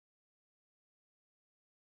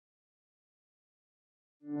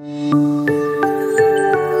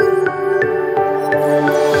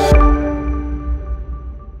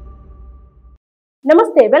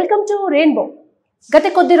నమస్తే, welcome to rainbow. గత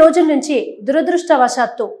కొద్ది రోజుల నుంచి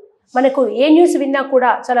దురదృష్టవశాత్తు మనకు ఏ న్యూస్ విన్నా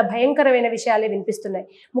కూడా చాలా భయంకరమైన విషయాలే వినిపిస్తున్నాయి.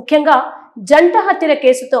 ముఖ్యంగా జంట హత్యల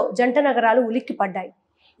కేసుతో జంట నగరాలు ఉలిక్కిపడ్డాయి.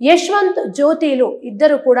 యశ్వంత్, జ్యోతిలు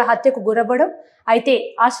ఇద్దరు కూడా హత్యకు గురవ్వడం, అయితే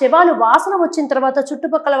ఆ శవాలు వాసన వచ్చిన తర్వాత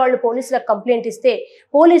చుట్టుపక్కల వాళ్ళు పోలీసులకు కంప్లైంట్ ఇస్తే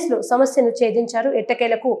పోలీసులు సమస్యను ఛేదించారు.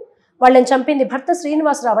 ఎట్టకేలకు వాళ్ళని చంపింది భర్త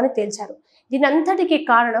శ్రీనివాసరావు అని తేల్చారు. దీనంతటికీ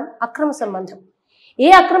కారణం అక్రమ సంబంధం. ఏ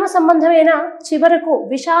అక్రమ సంబంధమైనా చివరకు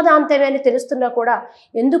విషాదాంతమే అని తెలుస్తున్నా కూడా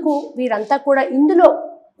ఎందుకు వీరంతా కూడా ఇందులో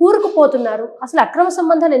కూరుకుపోతున్నారు? అసలు అక్రమ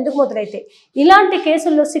సంబంధాలు ఎందుకు మొదలైతే ఇలాంటి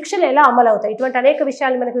కేసుల్లో శిక్షలు ఎలా అమలు అవుతాయి? ఇటువంటి అనేక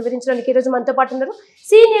విషయాలు మనకు వివరించడానికి ఈరోజు మనతో పాటు ఉన్నారు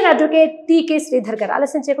సీనియర్ అడ్వకేట్ T.K.Sreedhar గారు.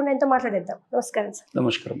 ఆలస్యం చేయకుండా ఎంతో మాట్లాడేద్దాం. నమస్కారం సార్.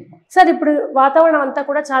 నమస్కారం సార్. ఇప్పుడు వాతావరణం అంతా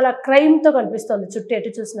కూడా చాలా క్రైమ్తో కనిపిస్తుంది. చుట్టూ ఎటు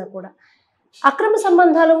చూసినా కూడా అక్రమ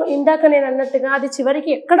సంబంధాలు, ఇందాక నేను అన్నట్టుగా అది చివరికి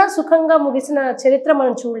ఎక్కడా సుఖంగా ముగిసిన చరిత్ర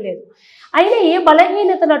మనం చూడలేదు. అయినా ఏ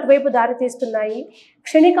బలహీనతలు అటువైపు దారి తీస్తున్నాయి?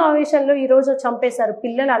 క్షణిక ఆవేశంలో ఈరోజు చంపేశారు,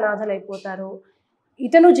 పిల్లలు అనాథలైపోతారు,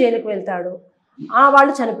 ఇతను జైలుకు వెళ్తాడు,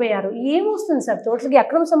 వాళ్ళు చనిపోయారు. ఏమొస్తుంది సార్ టోటల్గా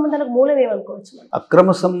అక్రమ సంబంధాలకు మూలం ఏమనుకోవచ్చు? అక్రమ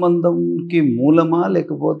సంబంధంకి మూలమా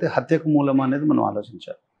లేకపోతే హత్యకు మూలమా అనేది మనం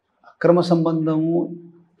ఆలోచించాలి. అక్రమ సంబంధము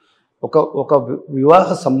ఒక వివాహ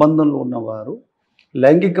సంబంధంలో ఉన్నవారు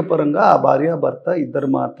లైంగిక పరంగా ఆ భార్యాభర్త ఇద్దరు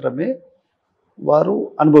మాత్రమే వారు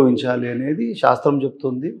అనుభవించాలి అనేది శాస్త్రం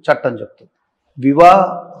చెప్తుంది, చట్టం చెప్తుంది.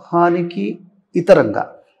 వివాహానికి ఇతరంగా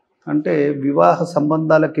అంటే వివాహ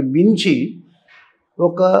సంబంధాలకి మించి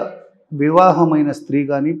ఒక వివాహమైన స్త్రీ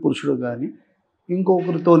కానీ పురుషుడు కానీ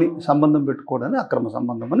ఇంకొకరితోని సంబంధం పెట్టుకోవడాన్ని అక్రమ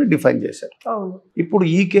సంబంధం అని డిఫైన్ చేశారు. ఇప్పుడు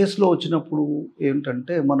ఈ కేసులో వచ్చినప్పుడు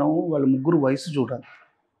ఏంటంటే మనం వాళ్ళ ముగ్గురు వయసు చూడాలి.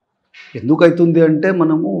 ఎందుకు అవుతుంది అంటే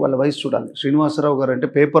మనము వాళ్ళ వయసు చూడాలి. శ్రీనివాసరావు గారు అంటే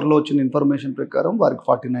పేపర్లో వచ్చిన ఇన్ఫర్మేషన్ ప్రకారం వారికి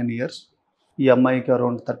 49 ఇయర్స్, ఈ అమ్మాయికి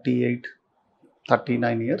అరౌండ్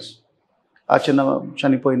 38-39 ఇయర్స్, ఆ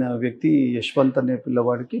చనిపోయిన వ్యక్తి యశ్వంత్ అనే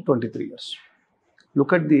పిల్లవాడికి 23 years.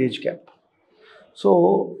 Look at the age gap. So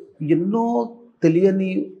ఎన్నో తెలియని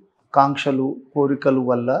కాంక్షలు, కోరికలు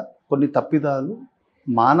వల్ల కొన్ని తప్పిదాలు,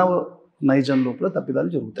 మానవ నైజం లోపల తప్పిదాలు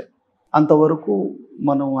జరుగుతాయి. అంతవరకు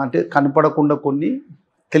మనం అంటే కనపడకుండా కొన్ని,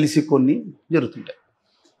 తెలిసి కొన్ని జరుగుతుంటాయి.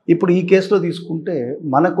 ఇప్పుడు ఈ కేసులో తీసుకుంటే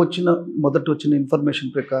మనకు మొదట వచ్చిన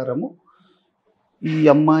ఇన్ఫర్మేషన్ ప్రకారము ఈ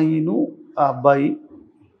అమ్మాయిను ఆ అబ్బాయి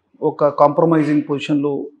ఒక కాంప్రమైజింగ్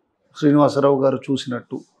పొజిషన్లో శ్రీనివాసరావు గారు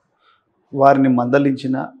చూసినట్టు, వారిని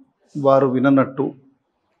మందలించిన వారు విననట్టు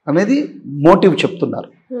అనేది మోటివ్ చెప్తున్నారు.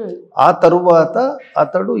 ఆ తరువాత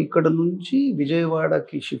అతడు ఇక్కడ నుంచి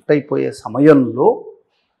విజయవాడకి షిఫ్ట్ అయిపోయే సమయంలో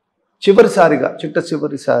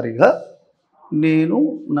చివరిసారిగా నేను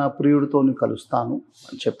నా ప్రియుడితోని కలుస్తాను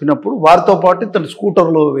అని చెప్పినప్పుడు వారితో పాటు ఇతడు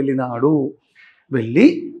స్కూటర్లో వెళ్ళి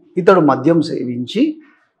ఇతడు మద్యం సేవించి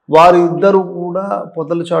వారిద్దరూ కూడా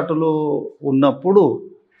పొదల చాటులో ఉన్నప్పుడు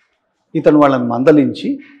ఇతను వాళ్ళని మందలించి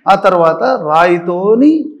ఆ తర్వాత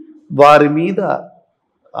రాయితోని వారి మీద,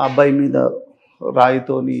 ఆ అబ్బాయి మీద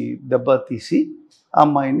రాయితోని దెబ్బ తీసి ఆ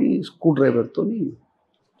అమ్మాయిని స్క్రూ డ్రైవర్తోని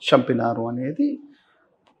చంపినారు అనేది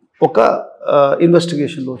ఒక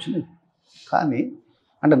ఇన్వెస్టిగేషన్లో వచ్చింది. కానీ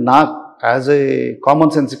అంటే నాకు యాజ్ ఏ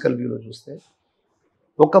కామన్ సెన్సికల్ వ్యూలో చూస్తే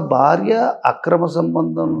ఒక భార్య అక్రమ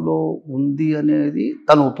సంబంధంలో ఉంది అనేది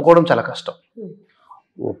తను ఒప్పుకోవడం చాలా కష్టం.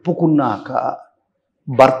 ఒప్పుకున్నాక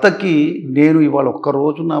భర్తకి నేను ఇవాళ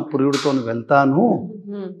ఒక్కరోజు నా ప్రియుడితో వెళ్తాను,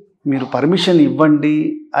 మీరు పర్మిషన్ ఇవ్వండి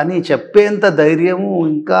అని చెప్పేంత ధైర్యము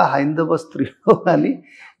ఇంకా హైందవ స్త్రీలో కానీ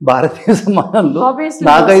భారతీయ సమాజంలో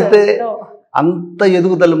నాకైతే అంత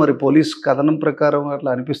ఎదుగుదల, మరి పోలీస్ కథనం ప్రకారం అట్లా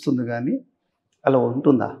అనిపిస్తుంది కానీ అలా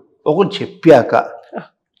ఉంటుందా? ఒకరు చెప్పాక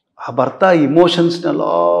ఆ భర్త ఎమోషన్స్ని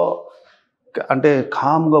అలా అంటే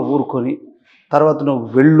కామ్గా ఊరుకొని తర్వాత నువ్వు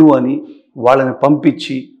వెళ్ళు అని వాళ్ళని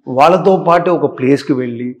పంపించి వాళ్ళతో పాటు ఒక ప్లేస్కి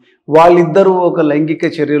వెళ్ళి వాళ్ళిద్దరూ ఒక లైంగిక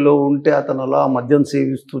చర్యలో ఉంటే అతను అలా మద్యం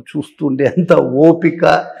సేవిస్తూ చూస్తుండే అంత ఓపిక,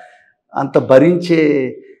 అంత భరించే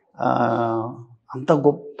అంత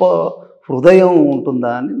గొప్ప హృదయం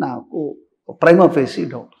ఉంటుందా అని నాకు ప్రైమా ఫేసి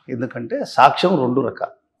డౌట్. ఎందుకంటే సాక్ష్యం రెండు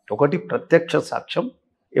రకాలు. ఒకటి ప్రత్యక్ష సాక్ష్యం,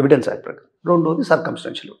 ఎవిడెన్స్ యాక్ట్ ప్రకారం. రెండోది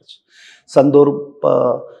సర్కమ్స్టెన్షియల్ ఎవిడెన్స్,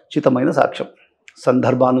 సందర్భోచితమైన సాక్ష్యం,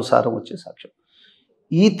 సందర్భానుసారం వచ్చే సాక్ష్యం.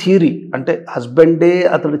 ఈ థియరీ అంటే హస్బెండే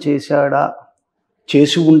అతడు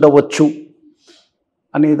చేసి ఉండవచ్చు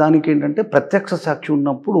అనే దానికి ఏంటంటే ప్రత్యక్ష సాక్షి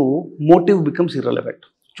ఉన్నప్పుడు మోటివ్ బికమ్స్ ఇర్రెలవెంట్.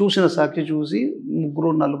 చూసిన సాక్షి చూసి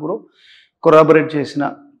ముగ్గురు నలుగురు కొరాబరేట్ చేసిన,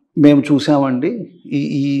 మేము చూసామండి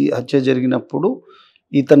ఈ హత్య జరిగినప్పుడు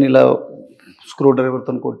ఇతను ఇలా స్క్రూ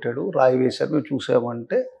డ్రైవర్తో కొట్టాడు, రాయి వేశాడు, మేము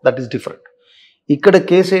చూసామంటే దట్ ఈస్ డిఫరెంట్. ఇక్కడ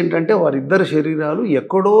కేసు ఏంటంటే వారిద్దరి శరీరాలు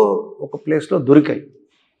ఎక్కడో ఒక ప్లేస్లో దొరికాయి.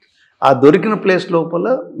 ఆ దొరికిన ప్లేస్ లోపల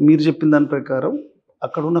మీరు చెప్పిన దాని ప్రకారం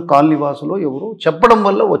అక్కడ ఉన్న కాలనీ వాసులు ఎవరు చెప్పడం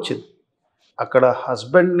వల్ల వచ్చింది. అక్కడ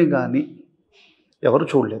హస్బెండ్ని కానీ ఎవరు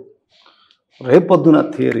చూడలేదు. రేపొద్దున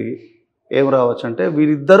థియరీ ఏం రావచ్చు అంటే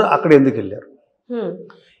వీరిద్దరు అక్కడ ఎందుకు వెళ్ళారు,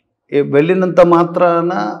 వెళ్ళినంత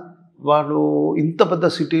మాత్రాన వాళ్ళు ఇంత పెద్ద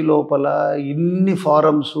సిటీ లోపల ఇన్ని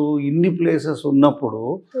ఫారమ్స్ ఇన్ని ప్లేసెస్ ఉన్నప్పుడు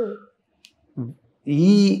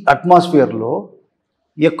ఈ అట్మాస్ఫియర్లో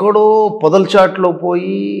ఎక్కడో పొదల్చాట్లో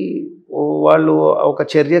పోయి వాళ్ళు ఒక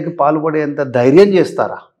చర్యకి పాల్పడేంత ధైర్యం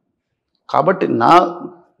చేస్తారా? కాబట్టి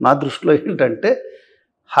నా దృష్టిలో ఏంటంటే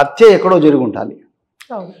హత్య ఎక్కడో జరిగి ఉండాలి,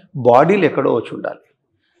 బాడీలు ఎక్కడో వచ్చి ఉండాలి.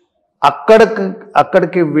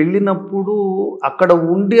 అక్కడికి వెళ్ళినప్పుడు అక్కడ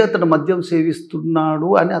ఉండి అతను మద్యం సేవిస్తున్నాడు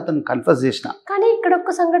అని అతను కన్ఫెస్ చేసిన. కానీ ఇక్కడ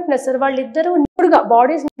ఒక్క సంఘటన సార్, వాళ్ళిద్దరూ నిపుడుగా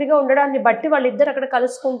బాడీస్ నిపుడుగా ఉండడాన్ని బట్టి వాళ్ళిద్దరు అక్కడ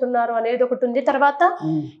కలుసుకుంటున్నారు అనేది ఒకటి ఉంది. తర్వాత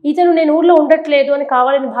ఇతను నేను ఊర్లో ఉండట్లేదు అని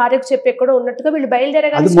కావాలని భార్యకు చెప్పి ఎక్కడో ఉన్నట్టుగా వీళ్ళు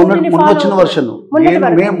బయలుదేరగానే మొన్నటి వచ్చిన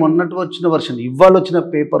వర్షన్ ఇవాళ వచ్చిన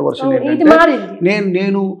పేపర్ వర్షన్ ఏంటంటే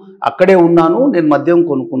నేను అక్కడే ఉన్నాను, నేను మద్యం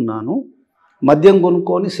కొనుక్కున్నాను, మద్యం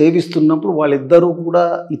కొనుక్కొని సేవిస్తున్నప్పుడు వాళ్ళిద్దరూ కూడా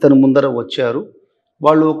ఇతను ముందర వచ్చారు,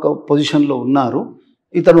 వాళ్ళు ఒక పొజిషన్లో ఉన్నారు,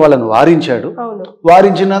 ఇతను వాళ్ళని వారించాడు,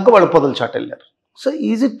 వారించినాక వాళ్ళు పొదలు చాట వెళ్ళారు. సో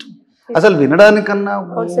ఈజ్ ఇట్ అసలు వినడానికన్నా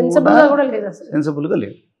సెన్సిబుల్గా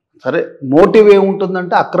లేదు. సరే మోటివ్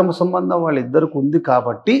ఏముంటుందంటే అక్రమ సంబంధం వాళ్ళిద్దరికి ఉంది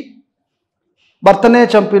కాబట్టి భర్తనే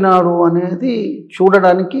చంపినాడు అనేది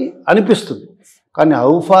చూడడానికి అనిపిస్తుంది. కానీ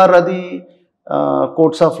హౌ ఫార్ అది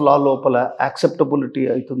కోర్ట్స్ ఆఫ్ లా లోపల యాక్సెప్టబిలిటీ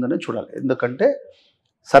అవుతుందని చూడాలి. ఎందుకంటే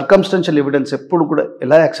సర్కమ్స్టెన్షియల్ ఎవిడెన్స్ ఎప్పుడు కూడా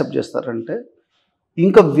ఎలా యాక్సెప్ట్ చేస్తారంటే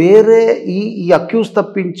ఇంకా వేరే ఈ అక్యూజ్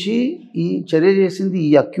తప్పించి ఈ చర్య చేసింది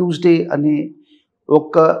ఈ అక్యూజ్డే అనే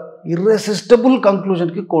ఒక ఇర్రెసిస్టబుల్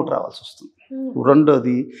కంక్లూజన్కి కోర్టు రావాల్సి వస్తుంది.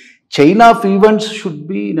 రెండోది chain of events should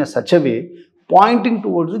be in a such a way Poynting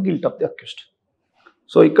towards the guilt of the accused.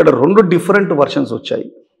 So ఇక్కడ రెండు డిఫరెంట్ వర్షన్స్ వచ్చాయి.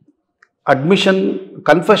 Admission,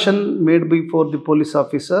 confession made before the police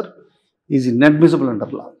officer is inadmissible under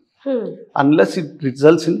law unless it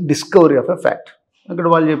results in discovery of a fact. అక్కడ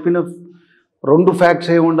వాళ్ళు చెప్పిన రెండు facts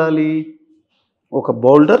ఏమి ఉండాలి, ఒక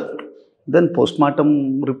boulder, then post mortem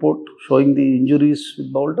report sowing the injuries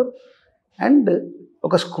with boulder, and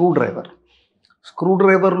ఒక screw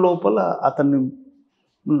driver లోపల అతన్ని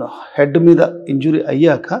హెడ్ మీద ఇంజురీ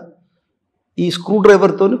అయ్యాక ఈ స్క్రూ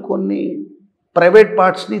డ్రైవర్తోని కొన్ని ప్రైవేట్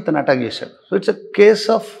పార్ట్స్ని ఇతను అటాక్ చేశాడు. So it's a case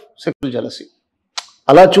of sexual jealousy.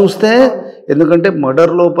 అలా చూస్తే ఎందుకంటే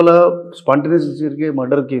మర్డర్ లోపల స్పాంటేనియస్ జరిగే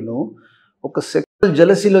మర్డర్కిను ఒక సెక్షువల్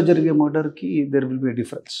జెలసీలో జరిగే మర్డర్కి దెర్ విల్ బి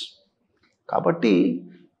డిఫరెన్స్. కాబట్టి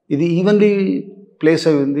ఇది ఈవెన్లీ ప్లేస్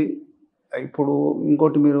అయింది. ఇప్పుడు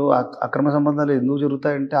ఇంకోటి మీరు అక్రమ సంబంధాలు ఎందుకు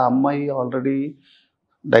జరుగుతాయంటే ఆ అమ్మాయి ఆల్రెడీ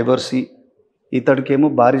డైవర్సీ, ఇతడికేమో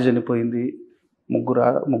భార్య చనిపోయింది,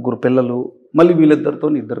 ముగ్గురు పిల్లలు, మళ్ళీ వీళ్ళిద్దరితో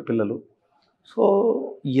 2 పిల్లలు. సో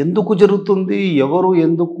ఎందుకు జరుగుతుంది, ఎవరు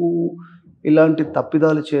ఎందుకు ఇలాంటి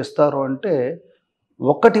తప్పిదాలు చేస్తారు అంటే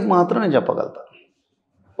ఒకటి మాత్రం నేను చెప్పగలుగుతా,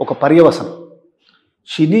 ఒక పర్యవసనం.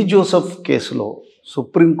 షినీ జోసెఫ్ కేసులో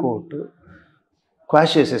సుప్రీంకోర్టు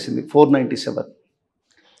క్వాష్ చేసేసింది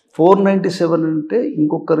 497 అంటే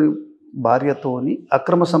ఇంకొకరి భార్యతోని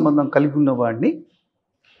అక్రమ సంబంధం కలిగి ఉన్న వాడిని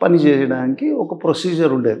పని చేయడానికి ఒక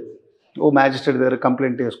ప్రొసీజర్ ఉండేది. ఓ మ్యాజిస్ట్రేట్ దగ్గర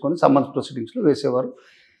కంప్లైంట్ వేసుకొని సమ్మన్స్ ప్రొసీడింగ్స్లో వేసేవారు.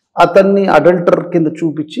 అతన్ని అడల్టర్ కింద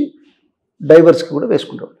చూపించి డైవర్స్కి కూడా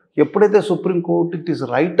వేసుకుంటాడు. ఎప్పుడైతే supreme court it is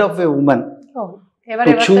right of A women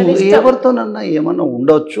ఎవరితోనన్నా ఏమన్నా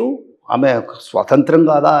ఉండొచ్చు, ఆమె స్వాతంత్రం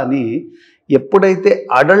కాదా అని ఎప్పుడైతే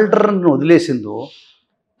అడల్టర్ని వదిలేసిందో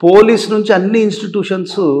పోలీస్ నుంచి అన్ని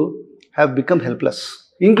institutions have become helpless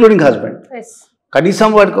including husband. కనీసం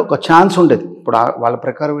వాడికి ఒక ఛాన్స్ ఉండేది. ఇప్పుడు వాళ్ళ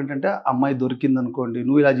ప్రకారం ఏంటంటే అమ్మాయి దొరికింది అనుకోండి,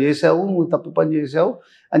 నువ్వు ఇలా చేసావు, నువ్వు తప్పు పని చేసావు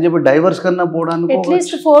అని చెప్పి డైవర్స్ కన్నా పోవడానికి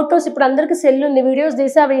అట్లీస్ట్ ఫోటోస్ ఇప్పుడు అందరికి సెల్ ఉంది, వీడియోస్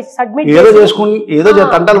తీసి అవి సబ్మిట్ ఏదో చేసుకుని ఏదో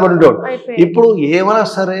తంటాలు పడి ఉండేవాడు. ఇప్పుడు ఏమైనా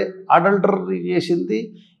సరే అడల్టర్ చేసింది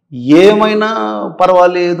ఏమైనా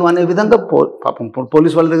పర్వాలేదు అనే విధంగా పాపం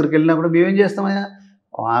పోలీస్ వాళ్ళ దగ్గరికి వెళ్ళినా కూడా మేమేం చేస్తామయ్యా,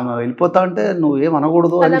 ఆమె వెళ్ళిపోతా అంటే నువ్వేం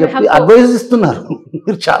అనకూడదు అని చెప్పి అడ్వైజ్ ఇస్తున్నారు.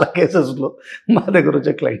 మీరు చాలా కేసెస్లో మా దగ్గర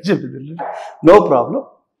వచ్చే క్లయింట్ చెప్పింది నో ప్రాబ్లం,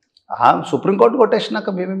 సుప్రీంకోర్టు కొట్టేసినాక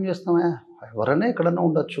మేమేం చేస్తామా, ఎవరైనా ఎక్కడన్నా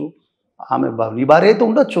ఉండొచ్చు, ఆమె నీ భార్య అయితే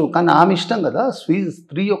ఉండొచ్చు, కానీ ఆమె ఇష్టం కదా,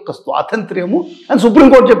 స్త్రీ యొక్క స్వాతంత్ర్యము అని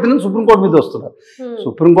సుప్రీంకోర్టు చెప్పిందని సుప్రీంకోర్టు మీద వస్తున్నారు.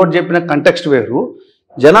 సుప్రీంకోర్టు చెప్పిన కంటెక్స్ట్ వేరు,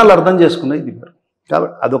 జనాలు అర్థం చేసుకున్నది ఇది వేరు.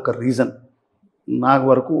 కాబట్టి అదొక రీజన్ నాకు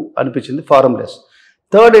వరకు అనిపించింది ఫారంలెస్.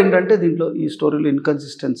 థర్డ్ ఏంటంటే దీంట్లో ఈ స్టోరీలో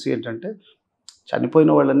ఇన్కన్సిస్టెన్సీ ఏంటంటే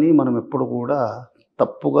చనిపోయిన వాళ్ళని మనం ఎప్పుడు కూడా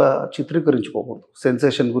తప్పుగా చిత్రీకరించుకోకూడదు,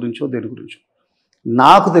 సెన్సేషన్ గురించో దేని గురించో.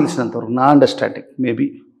 నాకు తెలిసినంతవరకు నా అండర్స్టాండింగ్, మేబీ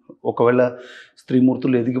ఒకవేళ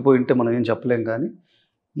స్త్రీమూర్తులు ఎదిగిపోయి ఉంటే మనం ఏం చెప్పలేం, కానీ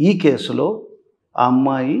ఈ కేసులో ఆ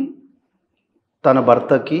అమ్మాయి తన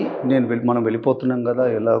భర్తకి మనం వెళ్ళిపోతున్నాం కదా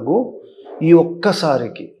ఎలాగో ఈ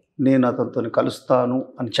ఒక్కసారికి నేను అతనితో కలుస్తాను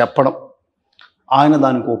అని చెప్పడం, ఆయన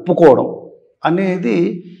దానికి ఒప్పుకోవడం అనేది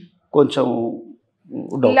కొంచెం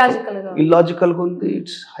ఇల్లాజికల్గా ఉంది.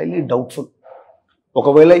 It's highly doubtful.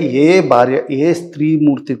 ఒకవేళ ఏ భార్య ఏ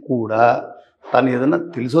స్త్రీమూర్తి కూడా తను ఏదైనా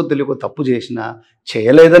తెలుసో తెలియకో తప్పు చేసినా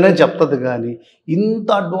చేయలేదనే చెప్తుంది. కానీ ఇంత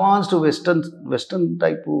అడ్వాన్స్డ్ వెస్టర్న్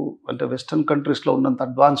టైపు అంటే వెస్టర్న్ కంట్రీస్లో ఉన్నంత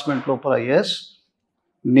అడ్వాన్స్మెంట్ లోపల ఎస్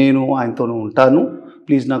నేను ఆయనతో ఉంటాను,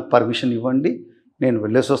 ప్లీజ్ నాకు పర్మిషన్ ఇవ్వండి, నేను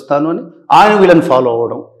వెళ్ళేసి వస్తాను అని ఆయన వీళ్ళని ఫాలో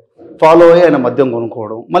అయ్యి ఆయన మద్యం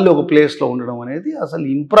కొనుక్కోవడం, మళ్ళీ ఒక ప్లేస్లో ఉండడం అనేది అసలు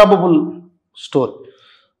ఇంప్రాబబుల్ స్టోరీ.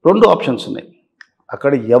 2 ఆప్షన్స్ ఉన్నాయి.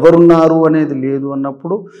 అక్కడ ఎవరున్నారు అనేది లేదు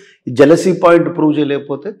అన్నప్పుడు జెలసీ పాయింట్ ప్రూవ్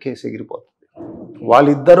చేయలేకపోతే కేసు ఎగిరిపోతుంది.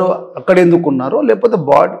 వాళ్ళిద్దరూ అక్కడ ఎందుకు ఉన్నారో, లేకపోతే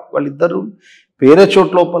వాళ్ళిద్దరూ వేరే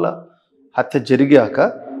చోటు లోపల హత్య జరిగాక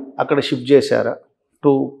అక్కడ షిఫ్ట్ చేశారా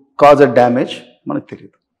టు కాజ్ అ డ్యామేజ్ మనకు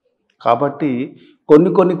తెలియదు. కాబట్టి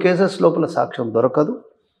కొన్ని కేసెస్ లోపల సాక్ష్యం దొరకదు.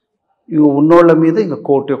 ఇవి ఉన్నోళ్ళ మీద ఇంకా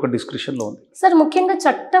కోర్టు యొక్క డిస్క్రిప్షన్లో ఉంది. సార్, ముఖ్యంగా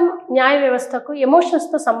చట్టం న్యాయ వ్యవస్థకు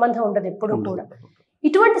ఎమోషన్స్తో సంబంధం ఉండదు ఎప్పుడు కూడా.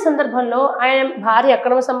 ఇటువంటి సందర్భంలో ఆయన భార్య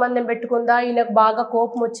అక్రమ సంబంధం పెట్టుకుందా, ఈయనకు బాగా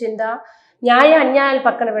కోపం వచ్చిందా, న్యాయ అన్యాయాలు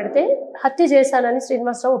పక్కన పెడితే హత్య చేశానని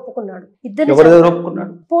శ్రీనివాసరావు ఒప్పుకున్నాడు. ఎవరు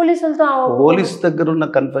ఒప్పుకున్నాడు? పోలీసులతో. పోలీస్ దగ్గర ఉన్న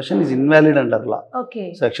confession is invalid under law. Okay.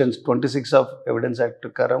 Sections 26 of evidence act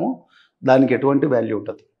ప్రకారము దానికి ఎటువంటి వాల్యూ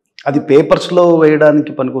ఉంటుంది. అది పేపర్స్లో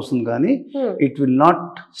వేయడానికి పనికొస్తుంది కానీ it will not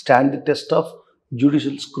stand the test of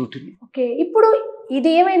judicial scrutiny. Okay. ఇప్పుడు ఇది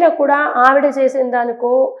ఏమైనా కూడా ఆవిడ చేసిన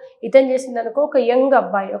దానికో ఇతను చేసిన దానికో ఒక యంగ్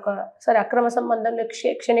అబ్బాయి, ఒక సరే అక్రమ సంబంధంలో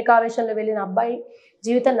క్షణికావేశంలో వెళ్ళిన అబ్బాయి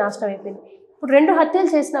జీవితం నాశనం అయిపోయింది. ఇప్పుడు 2 హత్యలు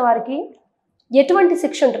చేసిన వారికి ఎటువంటి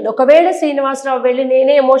శిక్ష ఉంటుంది? ఒకవేళ శ్రీనివాసరావు వెళ్ళి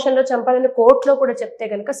నేనే ఎమోషన్లో చంపాలని కోర్టులో కూడా చెప్తే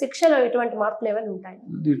కనుక శిక్షలో ఎటువంటి మార్పులు ఏమైనా ఉంటాయి?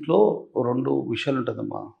 దీంట్లో 2 విషయాలు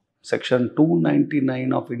ఉంటుందమ్మా. Section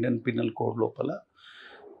 299 of Indian penal code లోపల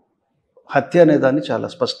హత్య అనే దాన్ని చాలా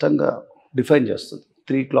స్పష్టంగా డిఫైన్ చేస్తుంది.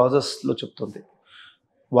 3 క్లాజెస్లో చెప్తుంది.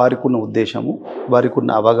 వారికి ఉన్న ఉద్దేశము, వారికి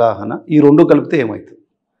ఉన్న అవగాహన, ఈ 2 కలిపితే ఏమవుతుంది?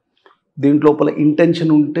 దీంట్లోపల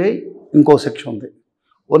ఇంటెన్షన్ ఉంటే ఇంకో సెక్షన్ ఉంది,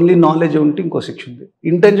 ఓన్లీ నాలెడ్జ్ ఉంటే ఇంకో సెక్షన్ ఉంది.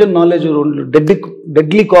 ఇంటెన్షన్ నాలెడ్జ్ 2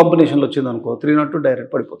 డెడ్లీ కాంబినేషన్లో వచ్చింది అనుకో 302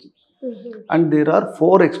 డైరెక్ట్ పడిపోతుంది. And there are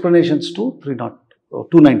 4 explanations to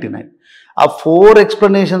 299. ఆ 4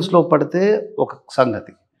 ఎక్స్ప్లెనేషన్స్లో పడితే ఒక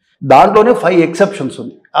సంగతి, దాంట్లోనే 5 ఎక్సెప్షన్స్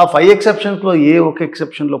ఉంది. ఆ 5 ఎక్సెప్షన్స్లో ఏ ఒక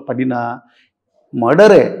ఎక్సెప్షన్లో పడినా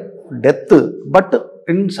మర్డరే, death, but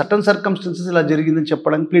in certain circumstances ఇలా జరిగిందని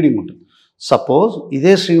చెప్పడానికి ప్లీడింగ్ ఉంటుంది. సపోజ్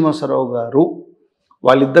ఇదే శ్రీనివాసరావు గారు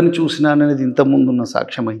వాళ్ళిద్దరిని చూసినాననేది ఇంతకుముందు ఉన్న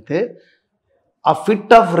సాక్ష్యం అయితే, ఆ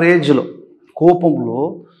ఫిట్ ఆఫ్ రేజ్లో కోపంలో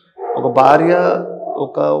ఒక భార్య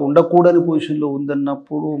ఒక ఉండకూడని పొజిషన్లో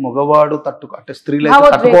ఉందన్నప్పుడు మగవాడు అంటే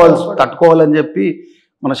స్త్రీలైతే తట్టుకోవాలని చెప్పి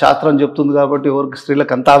మన శాస్త్రం చెప్తుంది. కాబట్టి ఎవరికి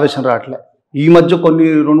స్త్రీలకు అంత ఆవేశం రావట్లే. ఈ మధ్య కొన్ని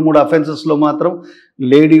 2-3 అఫెన్సెస్లో మాత్రం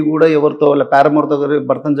లేడీ కూడా ఎవరితో వాళ్ళ పారమోర్తో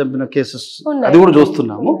భర్తను చంపిన కేసెస్ అది కూడా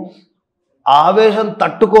చూస్తున్నాము. ఆవేశం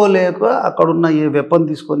తట్టుకోలేక అక్కడున్న ఏ వెపన్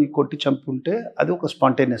తీసుకొని కొట్టి చంపుంటే అది ఒక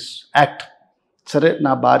స్పాంటేనియస్ యాక్ట్. సరే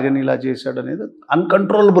నా భార్యని ఇలా చేశాడు అనేది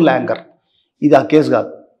అన్కంట్రోలబుల్ యాంగర్. ఇది ఆ కేసు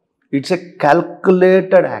కాదు. It's a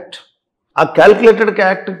calculated act. ఆ క్యాల్కులేటెడ్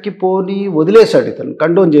యాక్ట్కి పోని వదిలేశాడు, ఇతను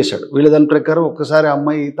కండోన్ చేశాడు. వీళ్ళ దాని ప్రకారం ఒక్కసారి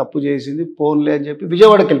అమ్మాయి తప్పు చేసింది పోన్లే అని చెప్పి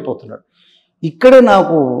విజయవాడకి వెళ్ళిపోతున్నాడు. ఇక్కడే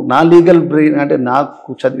నాకు నా లీగల్ బ్రెయిన్ అంటే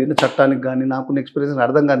నాకు చదివిన చట్టానికి కానీ నాకున్న ఎక్స్పీరియన్స్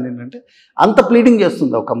అర్థం కాదు ఏంటంటే, అంత ప్లీడింగ్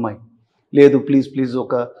చేస్తుంది ఒక అమ్మాయి, లేదు ప్లీజ్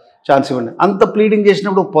ఒక ఛాన్స్ ఇవ్వండి. అంత ప్లీడింగ్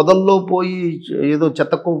చేసినప్పుడు పొదల్లో పోయి ఏదో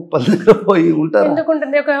చెత్త కుప్పల దగ్గర పోయి ఉంటారు.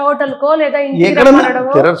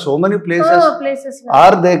 there are so many places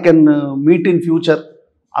or they can meet in future.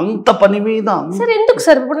 అంత పని మీద సార్ ఎందుకు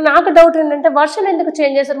సార్? ఇప్పుడు నాకు డౌట్ ఏంటంటే వర్షన్ ఎందుకు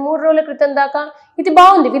చేంజ్ చేశారు? 3 రోజుల క్రితం దాకా ఇది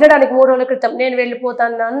బాగుంది వినడానికి. 3 రోజుల క్రితం నేను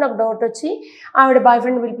వెళ్ళిపోతాను అని నాకు డౌట్ వచ్చి ఆవిడ బాయ్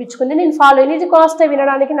ఫ్రెండ్ పిలిపించుకుంది, నేను ఫాలో అయ్యి ఇది కాస్త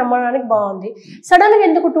వినడానికి నమ్మడానికి బాగుంది. సడన్ గా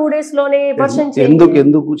ఎందుకు 2 days లోనే వర్షన్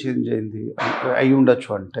ఎందుకు చేంజ్ అయింది అయి ఉండొచ్చు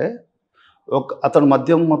అంటే, అతను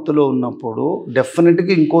మద్యం మత్తులో ఉన్నప్పుడు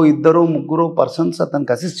డెఫినెట్గా ఇంకో 2-3 పర్సన్స్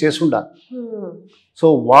అతనికి అసిస్ట్ చేసి ఉండాలి. సో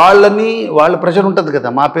వాళ్ళ ప్రెషర్ ఉంటుంది కదా,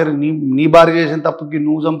 మా పేరు నీ భార్య చేసిన తప్పుకి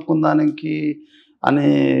నువ్వు చంపుకుందానికి అనే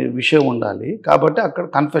విషయం ఉండాలి. కాబట్టి అక్కడ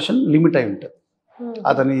కన్ఫెషన్ లిమిట్ అయి ఉంటుంది.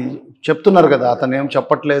 అతని చెప్తున్నారు కదా, అతను ఏం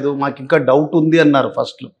చెప్పట్లేదు, మాకు ఇంకా డౌట్ ఉంది అన్నారు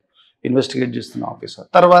ఫస్ట్లో ఇన్వెస్టిగేట్ చేస్తున్న ఆఫీసర్.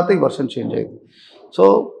 తర్వాత ఈ వర్షన్ చేంజ్ అయింది. సో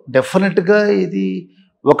డెఫినెట్గా ఇది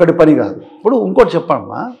ఒకటి పని కాదు. ఇప్పుడు ఇంకోటి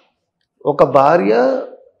చెప్పమ్మా, ఒక భార్య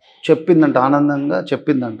చెప్పిందంట, ఆనందంగా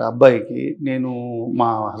చెప్పిందంట అబ్బాయికి, నేను మా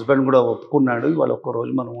హస్బెండ్ కూడా ఒప్పుకున్నాడు, ఇవాళ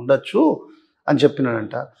ఒక్కరోజు మనం ఉండొచ్చు అని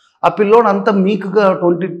చెప్పినాడంట. ఆ పిల్లోడు అంత మీకుగా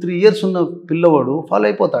 23 years ఉన్న పిల్లవాడు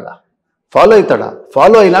ఫాలో అవుతాడా?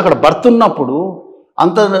 ఫాలో అయినా అక్కడ భర్త ఉన్నప్పుడు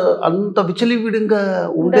అంత అంత విచలివిడిగా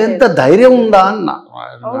ఉండేంత ధైర్యం ఉందా అన్న.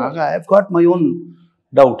 I have got my own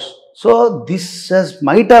doubts. So this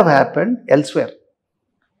might have happened elsewhere.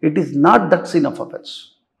 It is not that scene of offence.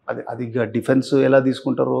 అది డిఫెన్స్ ఎలా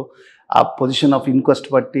తీసుకుంటారో ఆ పొజిషన్ ఆఫ్ ఇన్క్వెస్ట్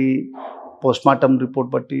బట్టి, పోస్ట్మార్టం రిపోర్ట్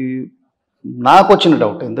బట్టి నాకు వచ్చిన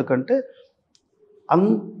డౌట్. ఎందుకంటే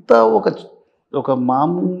అంత ఒక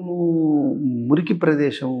మామూలు మురికి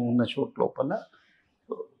ప్రదేశం ఉన్న చోటు లోపల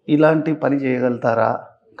ఇలాంటి పని చేయగలుగుతారా?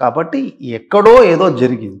 కాబట్టి ఎక్కడో ఏదో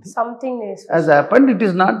జరిగింది. As happened, it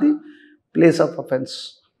is not the place of offence.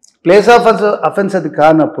 Place of offence అది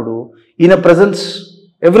కానప్పుడు ఈయన ప్రెజెన్స్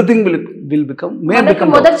ఎవ్రీథింగ్ విల్ బికమ్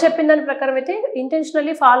మొదటి చెప్పిన దాని ప్రకారం అయితే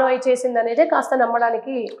ఇంటెన్షనల్లీ ఫాలో అయి చేసింది అనేది కాస్త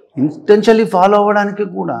నమ్మడానికి. ఇంటెన్షనల్లీ ఫాలో అవ్వడానికి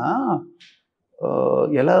కూడా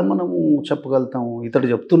ఎలా మనము చెప్పగలుగుతాము? ఇతడు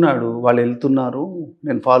చెప్తున్నాడు, వాళ్ళు వెళ్తున్నారు,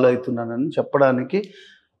 నేను ఫాలో అవుతున్నానని చెప్పడానికి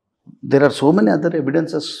there are so many other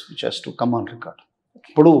evidences which has to come on record.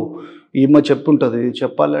 ఇప్పుడు ఈమె చెప్పుంటుంది,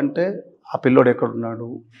 చెప్పాలంటే ఆ పిల్లోడు ఎక్కడున్నాడు,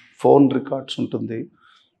 ఫోన్ రికార్డ్స్ ఉంటుంది,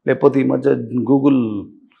 లేకపోతే ఈ మధ్య గూగుల్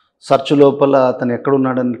సెర్చ్ లోపల అతను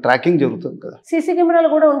ఎక్కడున్నాడని ట్రాకింగ్ జరుగుతుంది కదా. సీసీ కెమెరాలు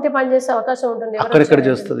కూడా ఉంటే పనిచేసే అవకాశం ఉంటుంది. అక్కడెక్కడ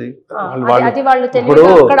చేస్తుంది?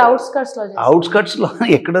 అవుట్స్కట్స్ లో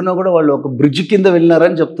ఎక్కడన్నా కూడా వాళ్ళు ఒక బ్రిడ్జ్ కింద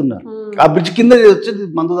వెళ్ళినారని చెప్తున్నారు. ఆ బ్రిడ్జ్ కింద వచ్చి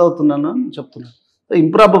మందు తాగుతున్నాను అని చెప్తున్నారు.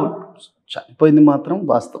 ఇంప్రాబబుల్. చనిపోయింది మాత్రం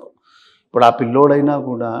వాస్తవం. ఇప్పుడు ఆ పిల్లోడైనా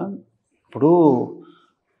కూడా, ఇప్పుడు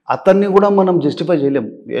అతన్ని కూడా మనం జస్టిఫై చేయలేం.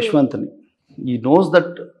 యశ్వంత్ని, ఈ knows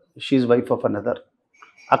that she wife of another.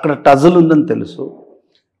 అక్కడ టజల్ ఉందని తెలుసు,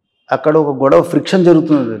 అక్కడ ఒక గొడవ ఫ్రిక్షన్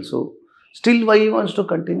జరుగుతుందని తెలుసు. Still why wants to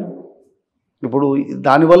continue? ఇప్పుడు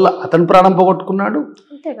దానివల్ల అతను ప్రాణం పోగొట్టుకున్నాడు,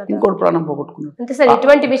 ఇంకోటి ప్రాణం పోగొట్టుకున్నాడు. అంతే సార్.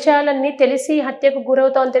 ఇటువంటి విషయాలన్నీ తెలిసి హత్యకు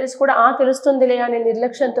గురవుతామని తెలిసి కూడా తెలుస్తుందిలే అనే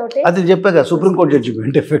నిర్లక్ష్యంతో అది చెప్పాక సుప్రీంకోర్టు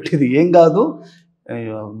జడ్జిమెంట్ ఎఫెక్ట్. ఇది ఏం కాదు,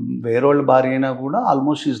 వేరేవాళ్ళ భార్య అయినా కూడా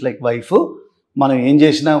ఆల్మోస్ట్ ఈజ్ లైక్ వైఫ్, మనం ఏం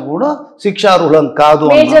చేసినా కూడా శిక్షార్హులం కాదు.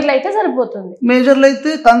 మేజర్లు అయితే సరిపోతుంది. మేజర్లు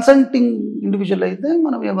అయితే, కన్సల్టింగ్ ఇండివిజువల్ అయితే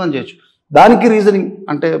మనం ఏమైనా చేయొచ్చు. దానికి రీజనింగ్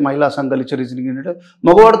అంటే మహిళా సంఘాలు ఇచ్చే రీజనింగ్ ఏంటంటే,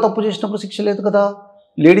 మగవాడు తప్పు చేసినప్పుడు శిక్ష లేదు కదా,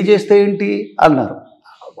 లేడీ చేస్తే ఏంటి అన్నారు.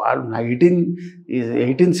 వాళ్ళు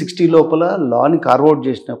 1860 లోపల లాని కార్వౌట్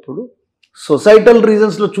చేసినప్పుడు సొసైటల్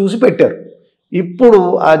రీజన్స్లో చూసి పెట్టారు. ఇప్పుడు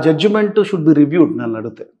ఆ జడ్జిమెంట్ షుడ్ బి రివ్యూడ్. నన్ను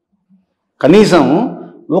అడిగితే కనీసం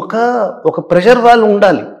ఒక ప్రెషర్ వాళ్ళు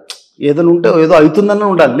ఉండాలి. ఏదైనా ఉంటే ఏదో అవుతుందని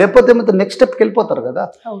ఉండాలి, లేకపోతే ఏమైతే నెక్స్ట్ స్టెప్కి వెళ్ళిపోతారు కదా.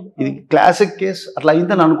 ఇది క్లాసిక్ కేస్ అట్లా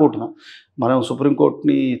అయిందని అనుకుంటున్నా. మనం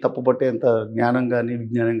సుప్రీంకోర్టుని తప్పుపట్టేంత జ్ఞానం కానీ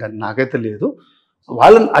విజ్ఞానం కానీ నాకైతే లేదు.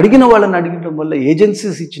 వాళ్ళని అడిగడం వల్ల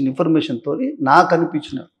ఏజెన్సీస్ ఇచ్చిన ఇన్ఫర్మేషన్తో నాకు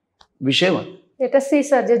అనిపించిన విషయం అది. లెటెస్ట్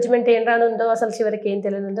సార్ జడ్జిమెంట్ ఏం రానుందో, అసలు చివరికి ఏం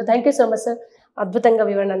తెలియనుందో. Thank you so much sir, అద్భుతంగా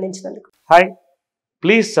వివరణ అందించినందుకు. Hi,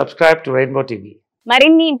 please subscribe to rainbow TV.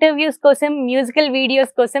 మరిన్ని ఇంటర్వ్యూస్ కోసం, మ్యూజికల్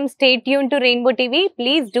వీడియోస్ కోసం stay tune to rainbow TV.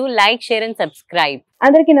 Please do like, share and subscribe.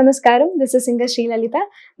 అందరికీ నమస్కారం, దిస్ ఇస్ సింగర్ శ్రీలలిత.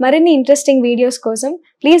 మరిన్ని ఇంట్రెస్టింగ్ వీడియోస్ కోసం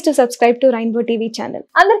please to subscribe to rainbow TV channel.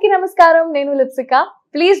 అందరికీ నమస్కారం, నేను Lipsika.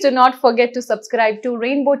 Please do not forget to subscribe to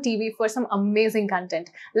Rainbow TV for some amazing content.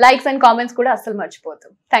 Likes and comments kuda asal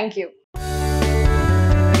marchipodhu. Thank you.